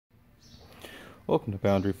Welcome to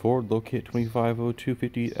Boundary Ford, located 2502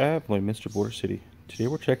 50th Ave, Minster Border City. Today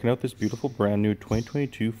we're checking out this beautiful brand new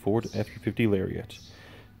 2022 Ford F-350 Lariat.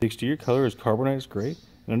 The exterior color is Carbonized Grey,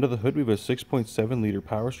 and under the hood we have a 6.7 liter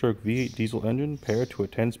Powerstroke V8 Diesel engine paired to a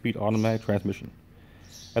 10-speed automatic transmission.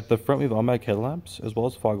 At the front we have automatic headlamps, as well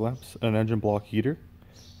as fog lamps, and an engine block heater.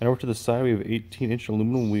 And over to the side we have 18-inch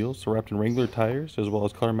aluminum wheels wrapped in Wrangler tires, as well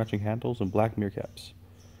as color matching handles and black mirror caps.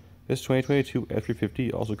 This 2022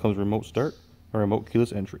 F-350 also comes with remote start or remote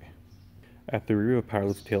keyless entry. At the rear we have a power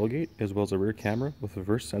lift tailgate, as well as a rear camera with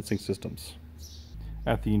reverse sensing systems.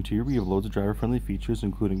 At the interior we have loads of driver-friendly features,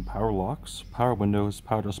 including power locks, power windows,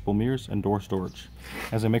 power adjustable mirrors, and door storage.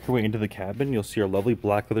 As I make our way into the cabin, you'll see our lovely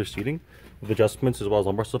black leather seating with adjustments as well as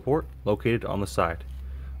lumbar support located on the side.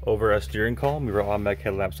 Over our steering column we have our automatic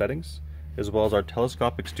headlamp settings, as well as our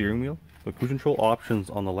telescopic steering wheel with cruise control options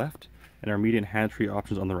on the left and our immediate hands-free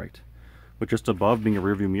options on the right, with just above being a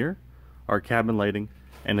rearview mirror, our cabin lighting,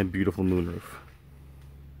 and a beautiful moonroof.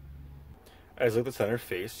 As you look at the center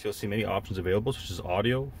face, you'll see many options available, such as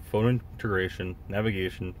audio, phone integration,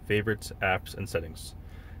 navigation, favorites, apps, and settings.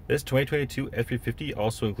 This 2022 F-350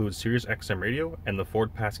 also includes Sirius XM radio and the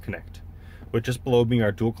FordPass Connect, with just below being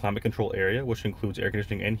our dual climate control area, which includes air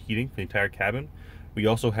conditioning and heating for the entire cabin. We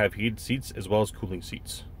also have heated seats as well as cooling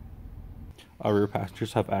seats. Our rear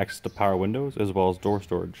passengers have access to power windows as well as door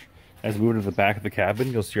storage. As we move to the back of the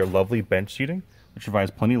cabin, you'll see our lovely bench seating, which provides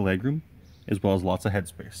plenty of legroom as well as lots of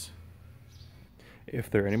headspace. If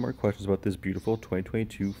there are any more questions about this beautiful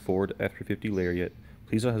 2022 Ford F-350 Lariat,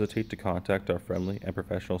 please don't hesitate to contact our friendly and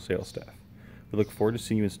professional sales staff. We look forward to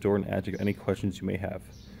seeing you in store and answering any questions you may have.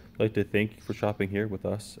 I'd like to thank you for shopping here with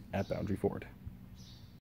us at Boundary Ford.